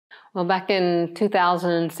Well, back in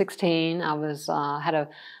 2016, I had a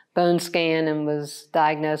bone scan and was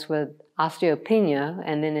diagnosed with osteopenia.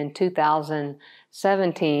 And then in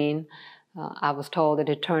 2017, I was told that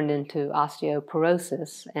it turned into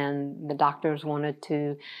osteoporosis, and the doctors wanted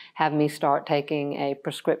to have me start taking a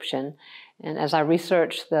prescription. And as I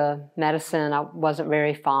researched the medicine, I wasn't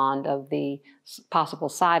very fond of the possible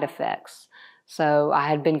side effects. So I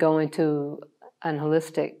had been going to an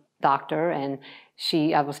holistic doctor, and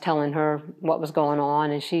I was telling her what was going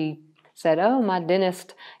on, and she said, "Oh, my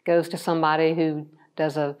dentist goes to somebody who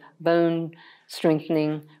does a bone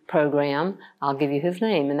strengthening program. I'll give you his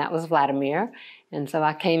name." And that was Vladimir. And so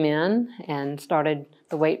I came in and started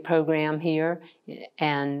the weight program here.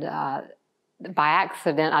 And by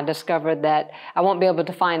accident, I discovered that I won't be able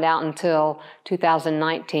to find out until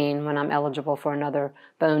 2019, when I'm eligible for another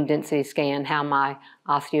bone density scan, how my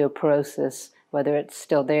osteoporosis, whether it's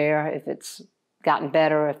still there, if it's gotten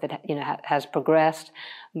better, if it has progressed.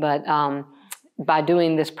 But by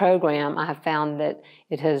doing this program, I have found that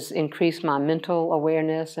it has increased my mental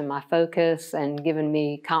awareness and my focus and given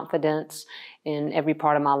me confidence in every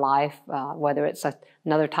part of my life, whether it's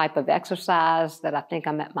another type of exercise that I think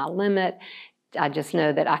I'm at my limit. I just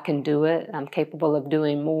know that I can do it. I'm capable of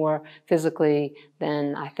doing more physically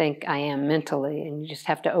than I think I am mentally, and you just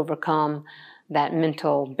have to overcome that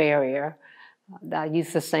mental barrier. I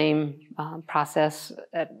use the same process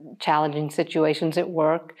at challenging situations at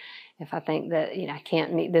work. If I think that I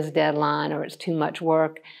can't meet this deadline or it's too much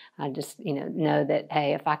work, I just know that,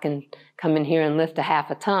 hey, if I can come in here and lift a half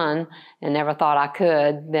a ton and never thought I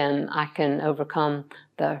could, then I can overcome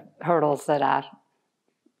the hurdles that I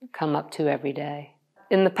come up to every day.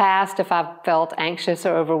 In the past, if I've felt anxious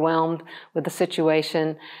or overwhelmed with the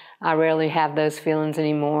situation, I rarely have those feelings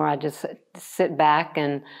anymore. I just sit back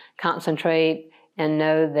and concentrate and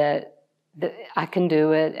know that I can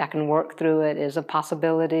do it, I can work through it, is a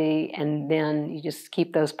possibility, and then you just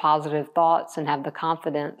keep those positive thoughts and have the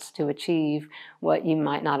confidence to achieve what you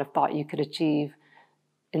might not have thought you could achieve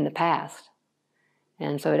in the past.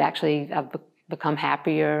 And so I've become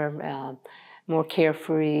happier, more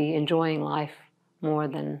carefree, enjoying life more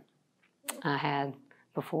than I had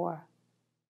before.